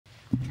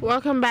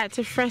Welcome back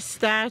to Fresh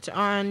Start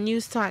on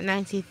News Talk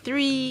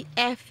 93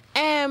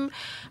 FM.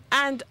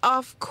 And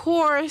of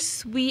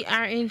course, we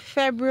are in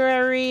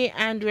February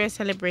and we're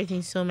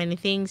celebrating so many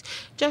things.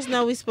 Just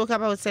now we spoke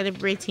about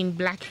celebrating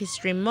Black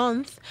History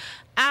Month.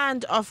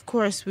 And of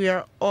course, we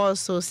are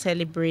also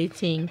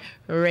celebrating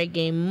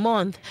Reggae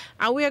Month.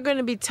 And we are going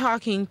to be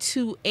talking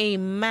to a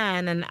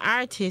man, an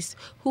artist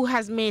who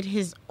has made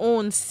his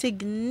own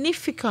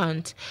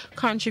significant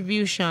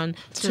contribution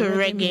to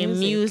reggae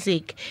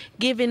music,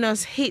 giving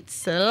us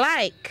hits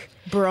like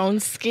Brown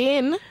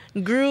Skin,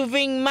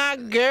 Grooving My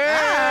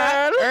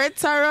Girl,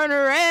 Earth Run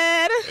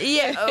Red.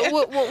 Yeah,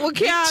 we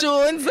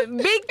can't.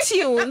 Big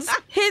tunes,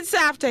 hits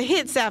after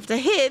hits after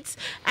hits.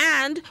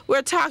 And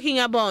we're talking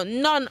about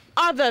none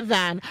other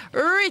than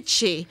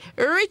Richie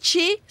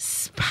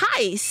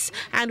Spice.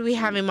 And we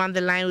have him on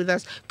the line with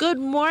us. Good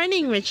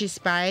morning, Richie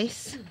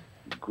Spice.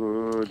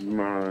 Good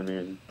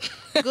morning.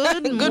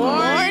 Good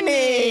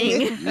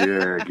morning.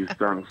 Yeah, give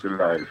thanks to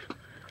life.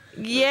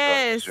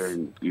 Yes.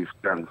 Give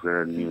thanks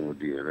for a new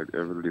day. Let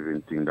every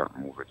living thing that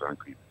moves and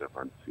creeps up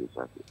on the face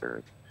of the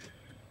earth.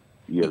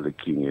 You're the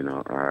king,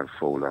 our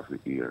fowl of the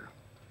ear.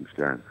 Give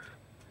thanks.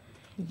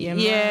 Yeah,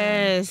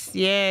 yes,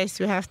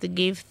 we have to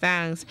give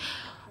thanks.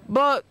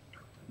 But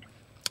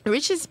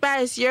Richie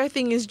Spice, your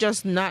thing is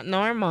just not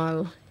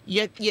normal.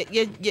 You're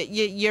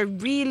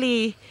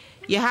really,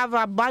 you have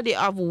a body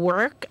of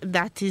work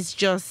that is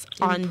just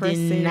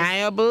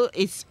undeniable.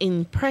 It's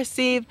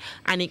impressive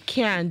and it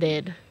can't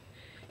dead.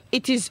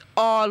 It is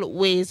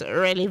always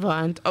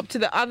relevant. Up to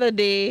the other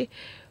day,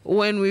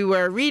 when we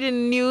were reading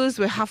the news,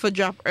 we have to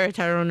drop Earth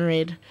Around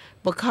Red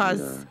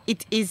because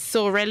it is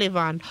so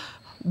relevant.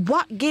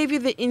 What gave you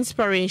the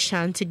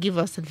inspiration to give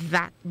us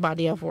that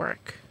body of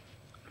work?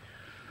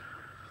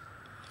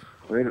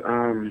 Well,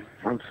 I'm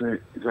saying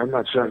it's a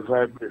natural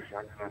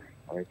vibration,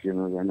 a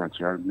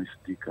natural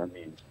mystic. I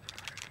mean,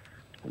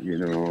 we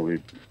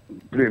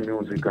play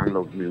music and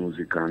love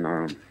music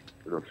and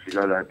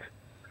figure that.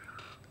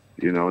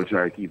 We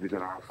try to keep it in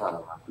our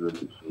family.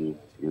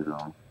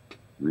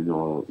 We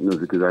know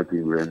music is a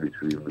thing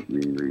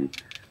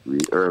we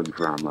earn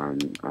from,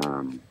 and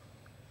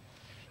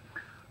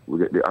we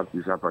get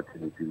this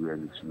opportunity where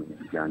we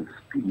can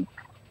speak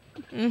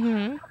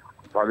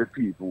for the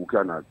people who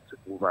cannot,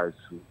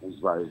 whose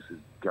voice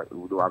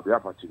who don't have the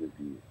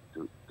opportunity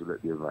to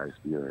let their voice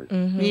be heard.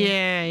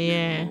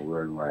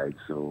 Worldwide.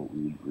 So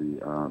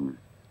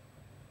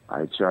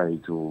I try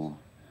to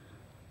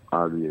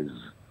always.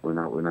 When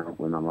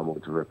I'm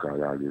about to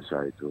record, I always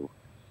try to,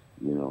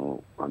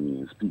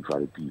 speak for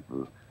the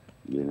people,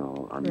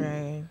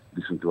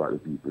 listen to what the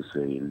people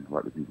saying,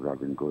 what the people have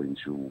been going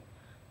through,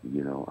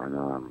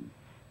 and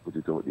put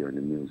it out there in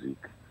the music,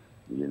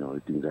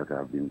 the things that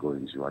I've been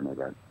going through. I know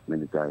that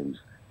many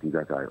times, things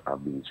that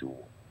I've been through,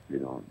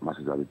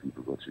 masses of the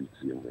people go through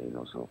the same way,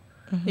 so.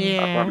 I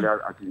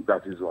think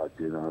that is what,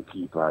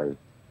 keep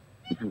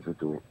people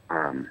to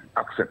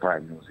accept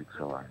our music,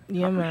 so I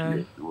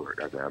appreciate the work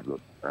that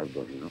I've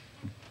done,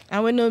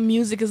 And we know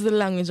music is the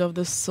language of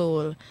the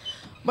soul.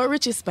 But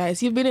Richie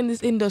Spice, you've been in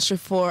this industry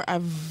for a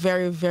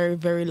very, very,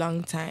 very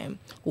long time.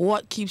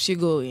 What keeps you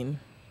going?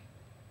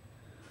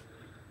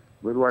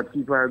 But what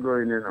keeps me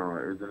going,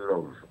 is the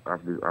love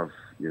of the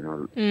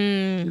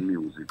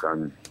music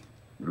and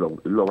love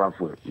of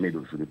what made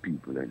it for the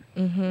people,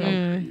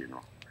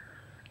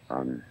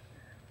 and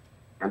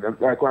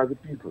that's likewise the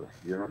people,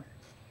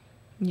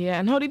 Yeah,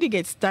 and how did you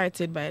get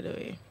started, by the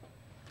way?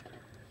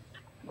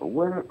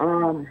 Well,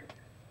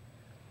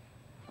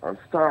 I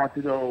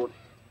started out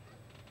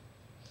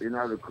in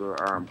a local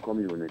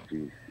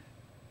community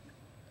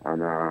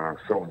and a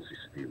sound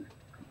system,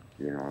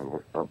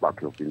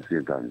 back up in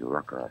St. Andrew,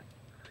 Rockard.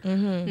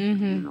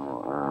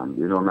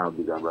 Now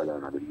big brother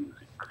in the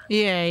music.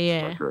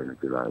 Yeah.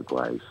 Fraternity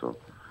likewise, so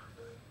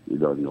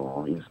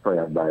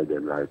inspired by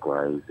them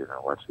likewise,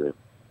 watch them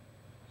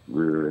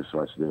rehearse,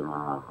 watch them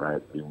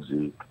write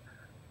music.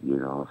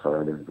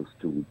 Follow them to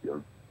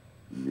studio,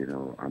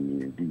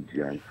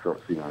 DJ and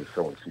sing and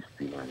sound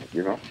system, and,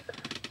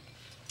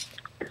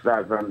 it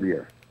starts from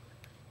there,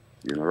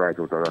 right out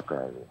of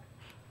Rockard.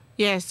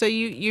 Yeah, so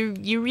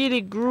you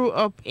really grew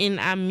up in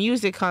a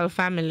musical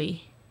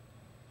family.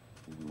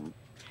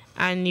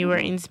 And you were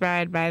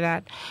inspired by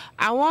that.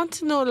 I want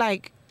to know,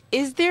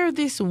 is there a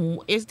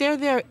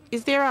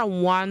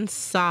one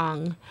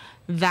song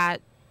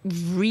that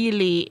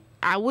really,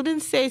 I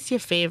wouldn't say it's your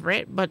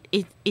favorite, but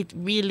it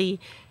really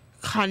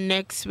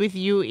connects with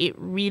you. It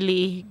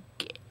really,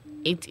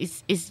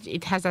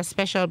 it has a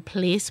special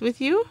place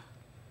with you.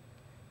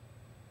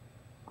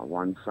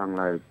 One song,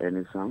 like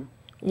any song?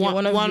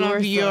 One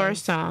of your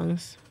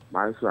songs.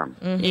 My song?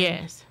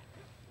 Yes.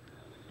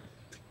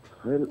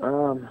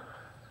 Well,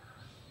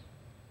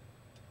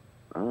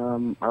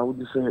 I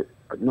would say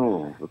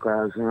no,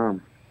 because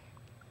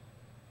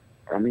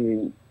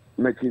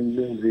making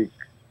music.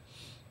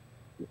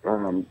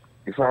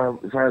 If I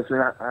say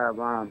I have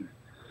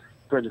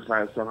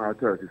 25 songs or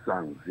 30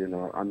 songs,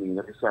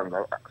 every song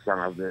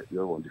have their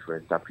own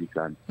different topic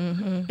and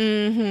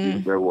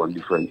their own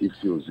different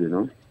issues,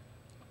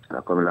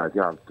 I come like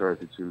you have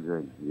 30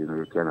 children, you know,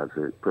 you cannot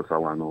say prefer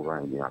one over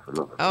and you have to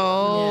love it.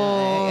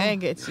 Oh, Yeah, I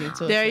get you.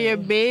 Totally. they're your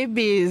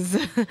babies.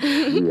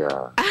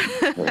 Yeah.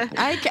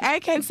 I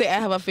can say I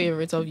have a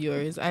favorite of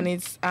yours, and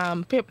it's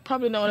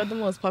probably not one of the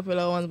most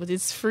popular ones, but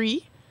it's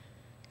Free.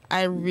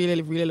 I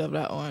really, really love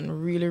that one.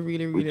 Really,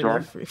 really, really Which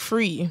love one?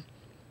 Free.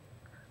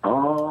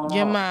 Oh.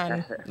 Yeah,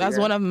 man. That's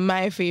one of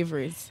my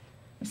favorites.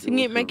 Sing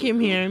it, make him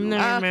hear him.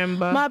 No,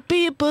 remember. My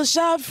people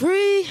shout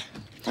free.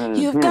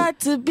 You've got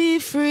to be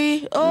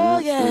free. Oh,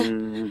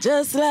 yeah.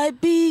 Just like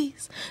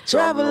bees.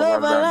 Travel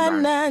over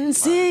land and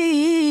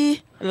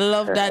sea.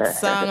 Love that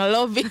song. I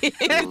love it.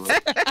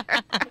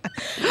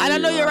 And I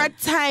know you're a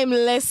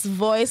timeless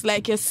voice.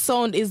 Like, your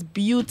sound is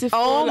beautiful.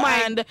 Oh,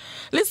 my. And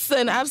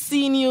listen, I've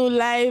seen you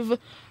live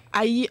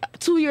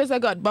 2 years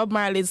ago at Bob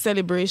Marley's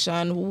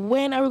celebration.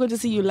 When are we going to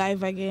see you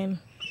live again?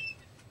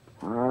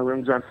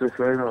 I'm just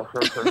saying,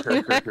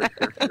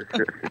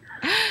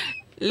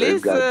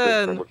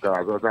 Listen.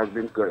 Because what has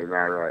been going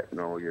on right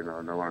now, you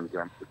know, no one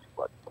can put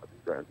what is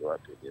going to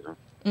happen, you know.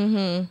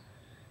 Mm-hmm.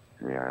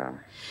 Yeah.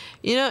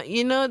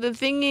 You know, the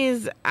thing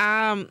is,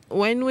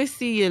 when we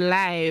see you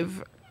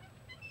live,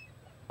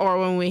 or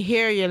when we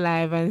hear you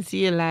live and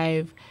see you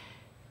live,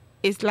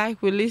 it's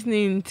like we're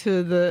listening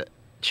to the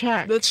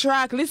track. The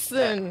track,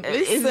 listen.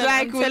 It's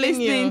like we're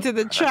listening to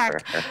the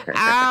track.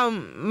 I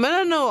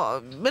don't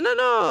know.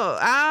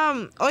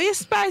 Oh, you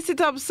spice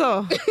it up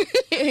so.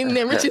 In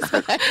the Richie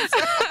Spice.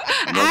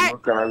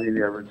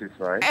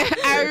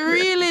 I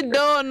really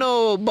don't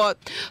know, but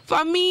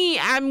for me,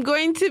 I'm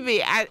going to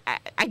be. I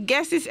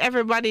guess it's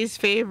everybody's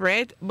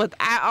favorite, but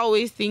I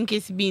always think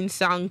it's being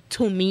sung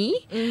to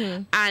me,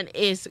 and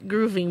it's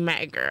 "Grooving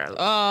My Girl."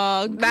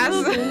 Oh,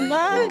 that's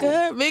my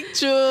girl, big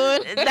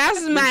tune.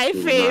 That's my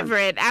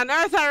favorite. And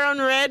Earth Around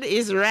Red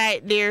is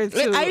right there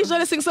too. Like, I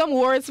usually sing some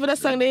words for the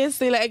song. They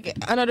say like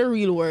another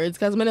real words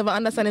because I never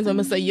understand it when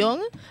I say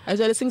young. I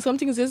usually sing some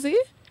things, you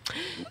see.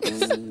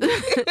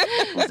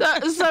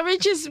 So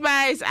Richie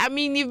Spice, I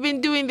mean, you've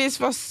been doing this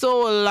for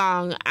so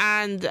long,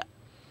 and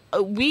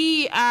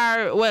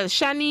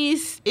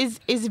Shanice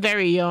is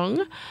very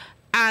young,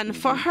 and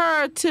for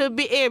her to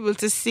be able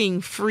to sing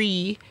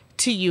Free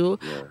to you,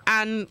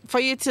 and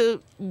for you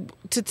to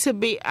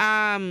be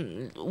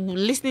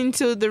listening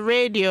to the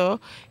radio,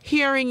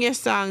 hearing your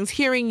songs,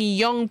 hearing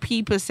young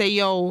people say,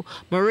 yo,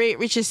 Marie,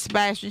 Richie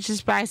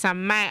Spice are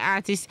my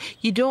artist.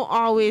 You don't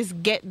always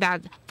get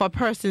that for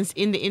persons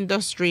in the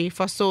industry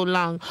for so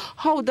long.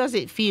 How does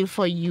it feel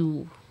for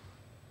you?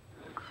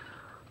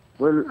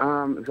 Well,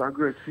 it's a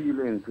great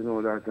feeling to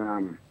know that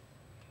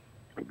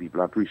people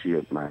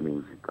appreciate my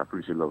music,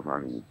 appreciate love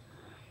and,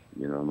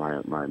 you know,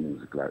 my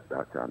music like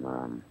that,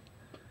 and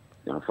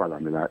you know, follow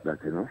me like that,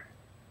 you know,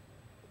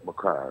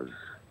 because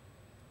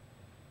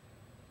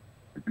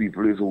the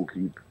people is who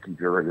keep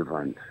you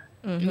relevant.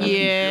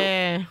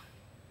 Yeah.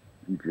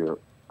 Keep you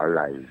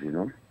alive, you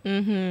know.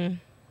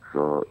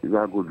 So it's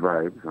a good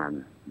vibes,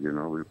 and you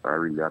know, I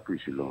really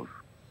appreciate love.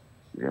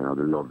 You know,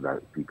 the love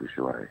that people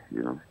show,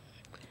 you know.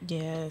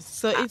 Yes.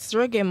 So it's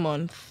Reggae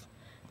Month.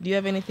 Do you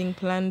have anything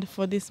planned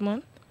for this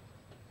month?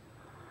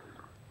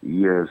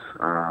 Yes,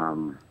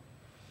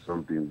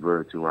 something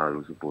virtual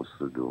we're supposed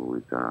to do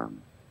with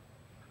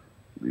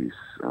this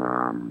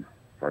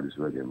for this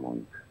Reggae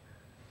Month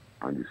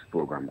and this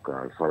program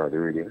called Follow the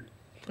Reggae.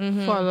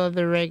 Follow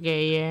the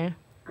Reggae, yeah.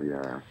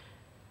 Yeah.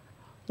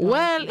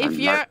 Well,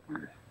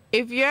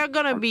 if you're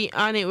gonna be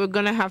on it, we're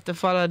gonna have to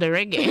follow the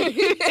reggae.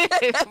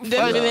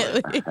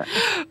 Definitely.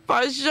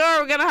 For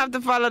sure, we're gonna have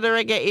to follow the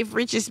reggae if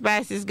Richie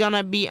Spice is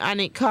gonna be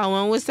on it. Come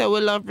on, we say we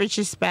love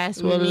Richie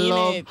Spice. We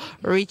love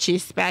Richie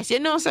Spice. You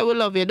know, so we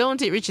love you,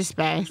 don't it, Richie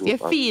Spice? You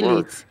feel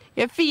it.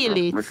 You feel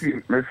it. I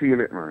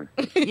feel it, man.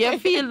 You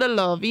feel the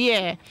love,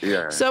 yeah.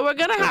 Yeah. So we're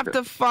gonna have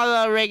to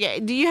follow reggae.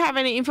 Do you have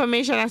any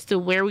information as to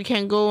where we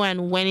can go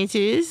and when it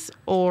is,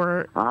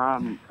 or?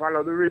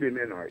 Follow the rhythm,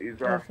 you know. Is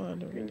a Follow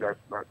the thing that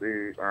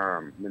the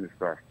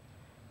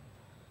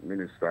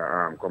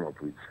minister come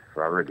up with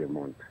for Reggae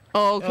Month.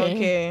 Oh,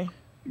 okay.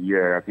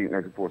 Yeah, I think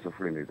they're supposed to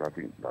film it. I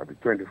think by the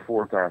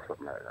 24th or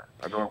something like that.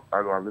 I don't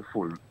have the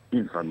full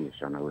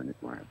information when it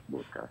might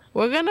broadcast.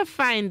 We're gonna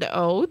find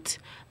out,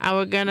 and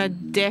we're gonna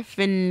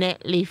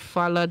definitely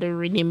follow the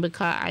rhythm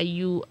because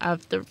you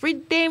have the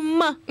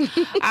rhythm.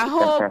 I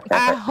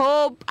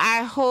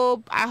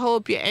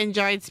hope you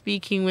enjoyed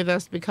speaking with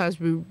us because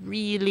we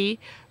really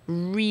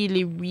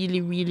enjoyed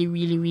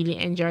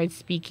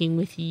speaking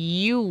with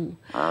you.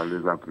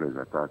 Always a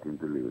pleasure talking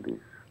to ladies.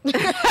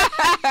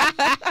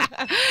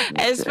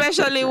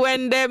 Especially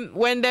when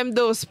them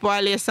don't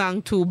spoil your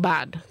song too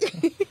bad.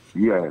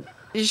 Yes.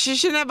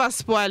 She never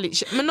spoil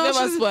it.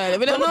 Never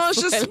spoil it.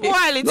 She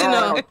spoil it, you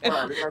know.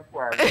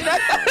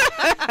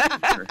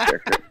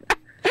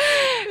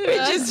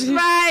 Richie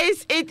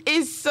Spice, it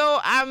is so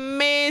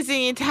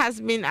amazing. It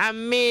has been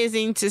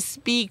amazing to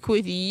speak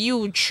with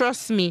you.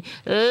 Trust me,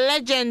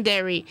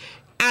 legendary.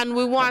 And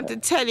we want to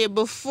tell you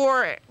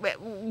before,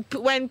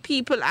 when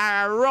people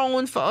are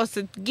around, for us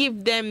to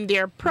give them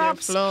their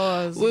props. Their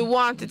flaws. We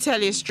want to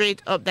tell you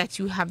straight up that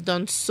you have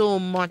done so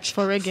much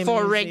For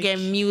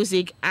reggae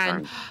music.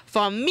 And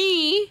for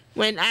me,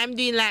 when I'm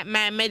doing like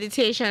my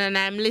meditation and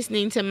I'm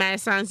listening to my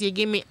songs, you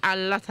give me a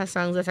lot of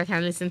songs that I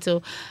can listen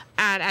to.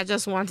 And I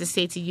just want to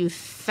say to you,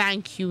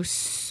 thank you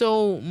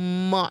so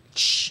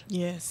much.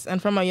 Yes,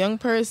 and from a young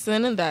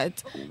person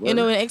that, when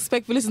I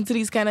expect to listen to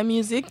these kind of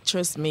music,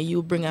 trust me,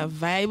 you bring a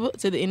vibe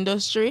to the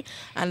industry,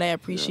 and I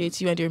appreciate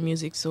you and your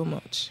music so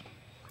much.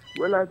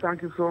 Well, I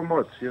thank you so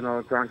much.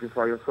 Thank you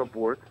for your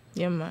support.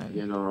 Yeah,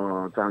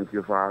 man. Thank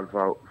you for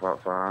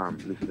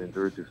listening to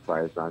Richie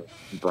Spice and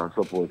keep on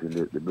supporting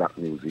the black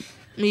music.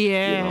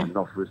 Yeah.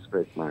 Enough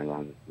respect, man,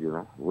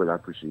 and, well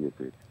appreciate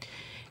it.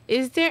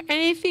 Is there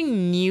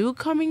anything new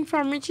coming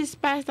from Richie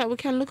Spice that we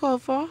can look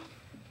out for?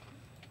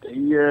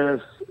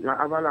 Yes, I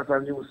have a lot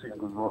of new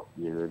singles up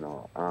here,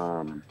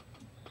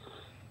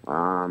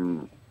 I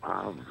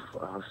have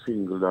a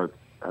single that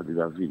I did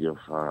a video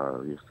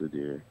for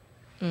yesterday.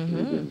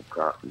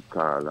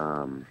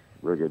 Called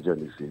Reggae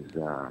Genesis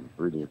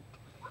Rhythm,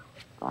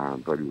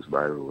 produced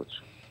by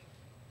Roach.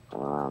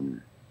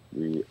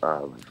 We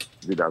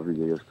did a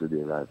video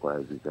yesterday,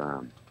 likewise,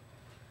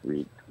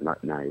 with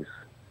Not Nice.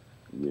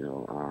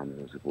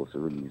 We're supposed to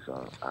release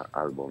an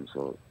album,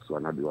 so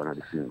I do one of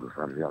the singles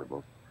from the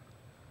album.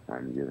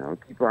 And,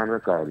 keep on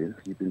recording,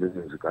 keeping the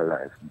music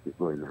alive, keep it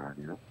going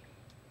on,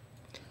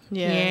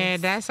 Yes. Yeah,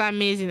 that's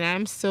amazing.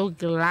 I'm so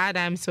glad.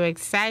 I'm so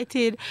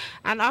excited.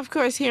 And of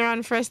course, here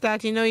on Fresh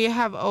Start, you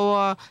have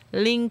our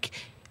link.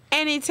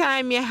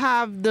 Anytime you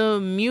have the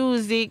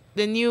music,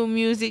 the new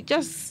music,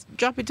 just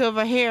drop it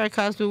over here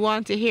because we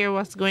want to hear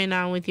what's going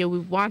on with you. We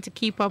want to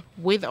keep up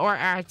with our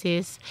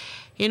artists.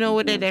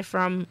 We're there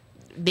from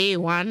day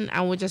one,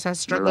 and we just have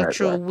struggled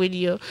through with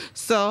you.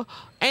 So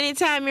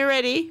anytime you're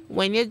ready,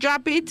 when you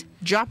drop it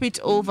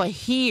over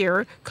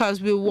here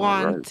because we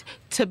want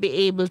to be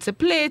able to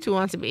play it, we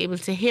want to be able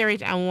to hear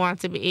it, and we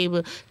want to be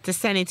able to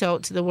send it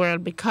out to the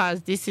world,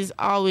 because this is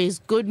always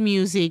good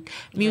music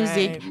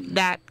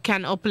that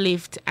can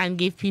uplift and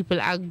give people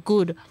a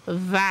good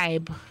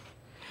vibe.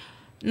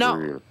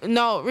 No,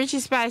 Richie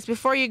Spice,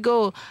 before you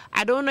go,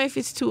 I don't know if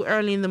it's too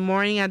early in the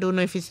morning. I don't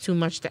know if it's too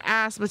much to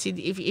ask, but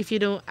if you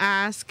don't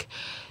ask,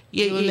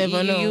 you'll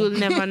never know. You'll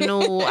never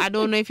know. I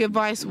don't know if your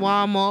voice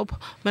warm up,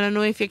 but I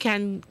know if you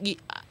can.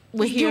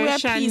 We hear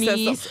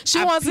Shanice.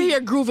 She wants to hear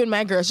Grooving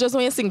My Girl. She just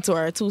want you to sing to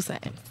her 2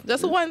 times.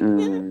 Just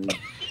one.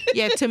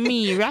 Yeah, to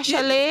me,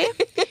 Rashale.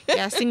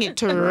 Yeah, sing it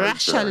to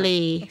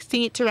Rashale.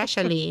 Sing it to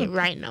Rashale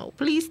right now.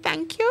 Please,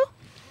 thank you.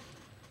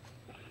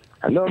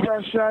 I love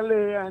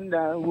Rashale and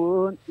I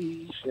won't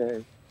be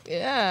shy.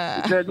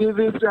 Yeah. Said if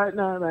it's right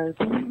now, I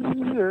feel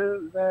your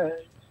life.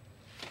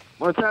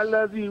 But I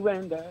love you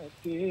and I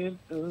feel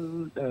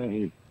so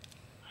die.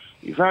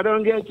 If I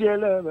don't get your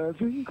love, I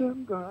think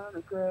I'm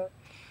gonna cry.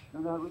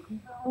 And I will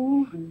keep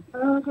moving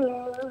my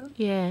girl.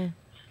 Yeah.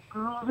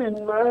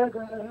 Moving my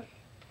girl.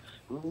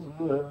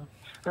 Ooh,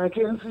 I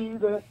can see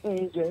the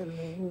angel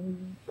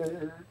in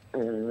the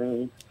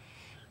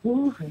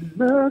moving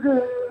my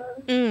girl.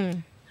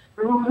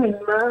 Moving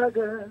my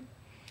girl.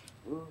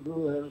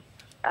 Ooh,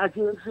 I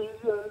can see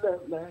your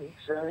love light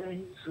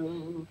shine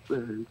so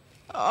bright.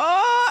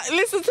 Oh,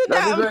 listen to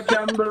that. That is a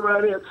gamble,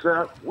 but it's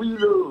a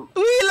Willow.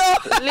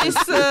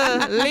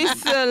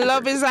 Listen,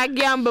 love is a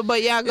gamble, but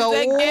you go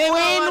win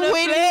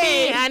with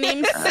me. And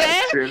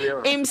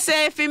him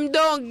say if him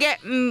don't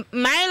get my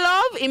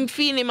love, him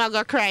feel him a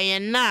go cry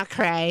and not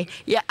cry.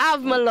 You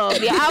have my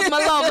love. You have my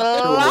love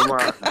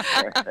lock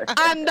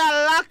under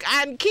lock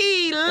and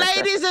key.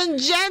 Ladies and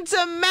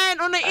gentlemen,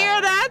 wanna hear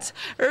that?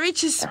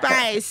 Richie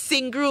Spice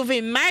sing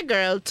Grooving My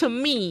Girl to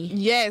me.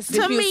 Yes,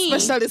 to me.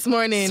 Special this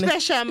morning.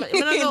 Special.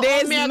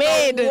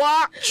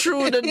 Walk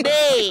through the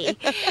day.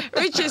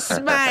 Richie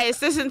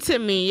Spice, listen to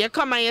me. You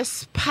come and you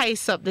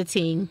spice up the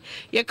thing.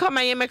 You come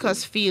and you make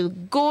us feel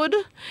good.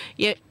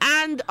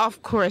 And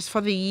of course,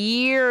 for the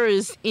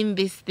years in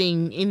this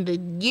thing, in the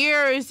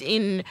years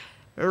in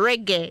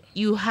reggae,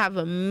 you have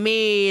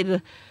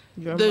made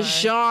the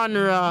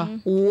genre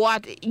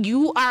what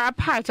you are a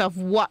part of,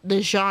 what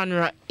the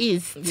genre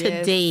is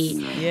today.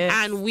 Yes.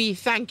 And we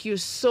thank you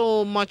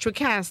so much. We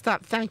can't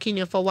stop thanking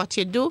you for what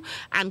you do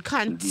and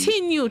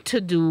continue to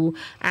do.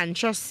 And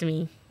trust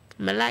me,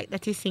 I like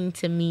that you sing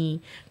to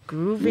me,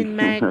 Grooving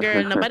My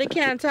Girl. Nobody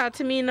can talk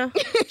to me, no.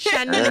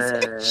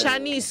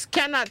 Shanice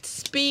cannot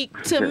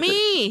speak to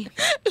me.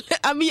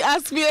 I mean,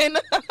 ask me.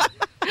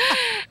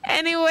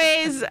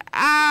 Anyways,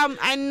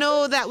 I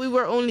know that you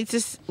were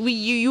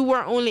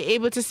only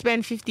able to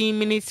spend 15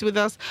 minutes with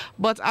us,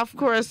 but of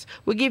course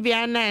we give you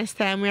a nice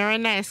time. We are a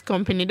nice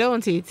company,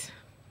 don't it?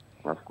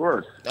 Of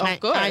course.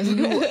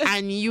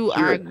 And you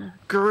are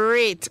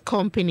great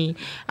company.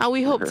 And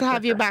we hope to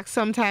have you back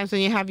sometimes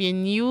when you have your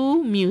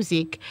new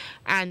music.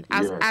 And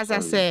as I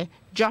say,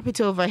 drop it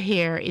over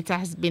here. It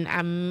has been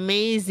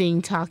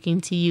amazing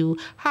talking to you.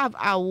 Have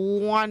a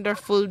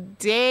wonderful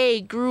day,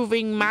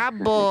 Grooving My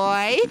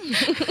Boy.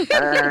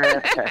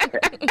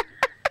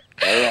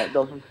 All right,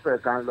 those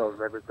respect and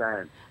love every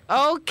time.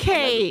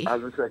 Okay.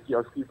 As I said,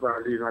 just keep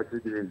on doing what you're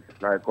doing.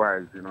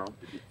 Likewise, you know.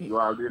 You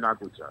are doing a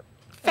good job.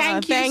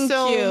 Thank you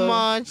so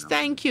much.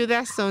 Thank you.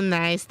 That's so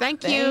nice.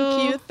 Thank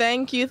you.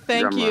 Thank you.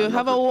 Yeah, man,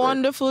 Have a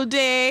wonderful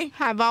day.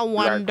 Have a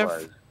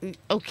wonderful. Likewise.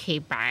 Okay,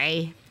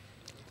 bye.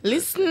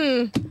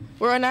 Listen,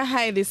 we're on a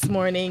high this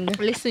morning.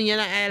 Listen, you're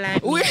not I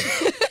like me.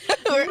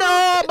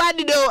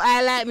 Nobody don't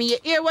I like me. You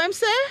hear what I'm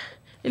saying?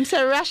 Him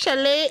say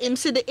rationally, him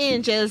see the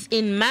angels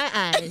in my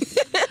eyes.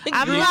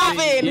 I'm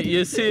loving.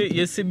 You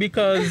see,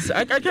 because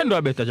I can do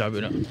a better job, you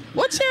know.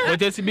 What's your?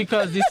 But you see,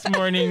 because this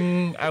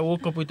morning I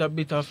woke up with a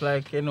bit of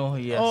like, you know,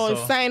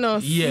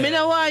 sinus. Yeah. Me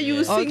know why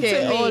you sing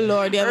to me. Oh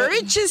Lord, yeah.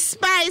 Richie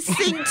Spice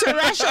sing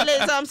to Rachel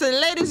Thompson.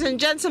 Ladies and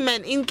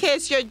gentlemen, in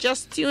case you're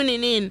just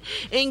tuning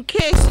in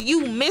case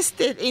you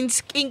missed it,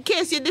 in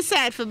case you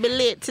decide to be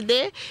late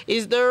today,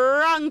 is the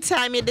wrong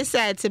time you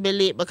decide to be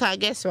late, because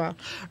guess what?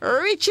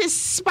 Richie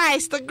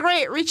Spice, the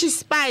great Richie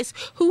Spice,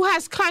 who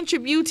has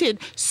contributed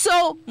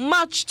so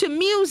much to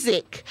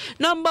music.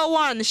 Number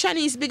one,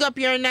 Shanice, big up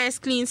your nice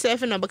clean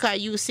self, you know, because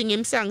you sing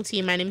him song to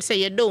him and him say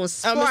you don't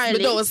spoil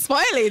it. Don't spoil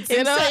it,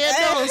 you know. Say you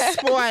don't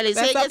spoil it.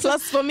 That's so a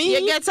plus for me.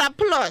 You get a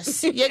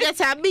plus. You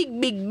get a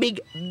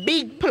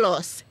big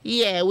plus.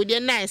 Yeah, with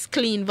your nice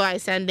clean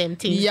voice and them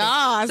things.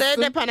 Yes.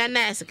 So you're on a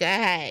nice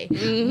guy.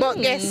 But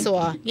guess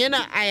what? You're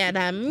not higher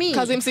than me.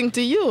 Because him sing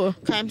to you.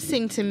 Because him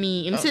sing to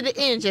me. Him see the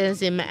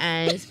angels in my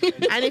eyes.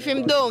 And if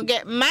him don't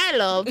get my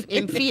love,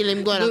 him feel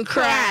him gonna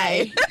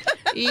cry.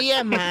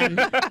 Yeah, man.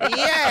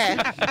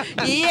 Yeah.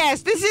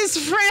 Yes, this is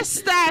Fresh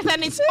Start,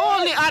 and it's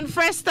only on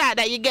Fresh Start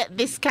that you get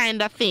this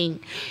kind of thing.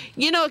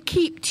 You know,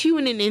 keep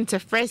tuning into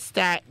Fresh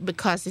Start,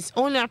 because it's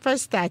only on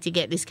Fresh Start you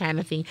get this kind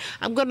of thing.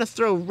 I'm gonna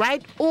throw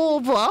right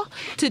over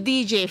to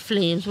DJ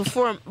Flames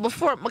before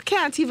I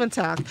can't even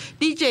talk.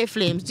 DJ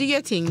Flames, do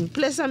your thing.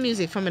 Play some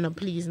music for me now,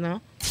 please,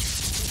 now.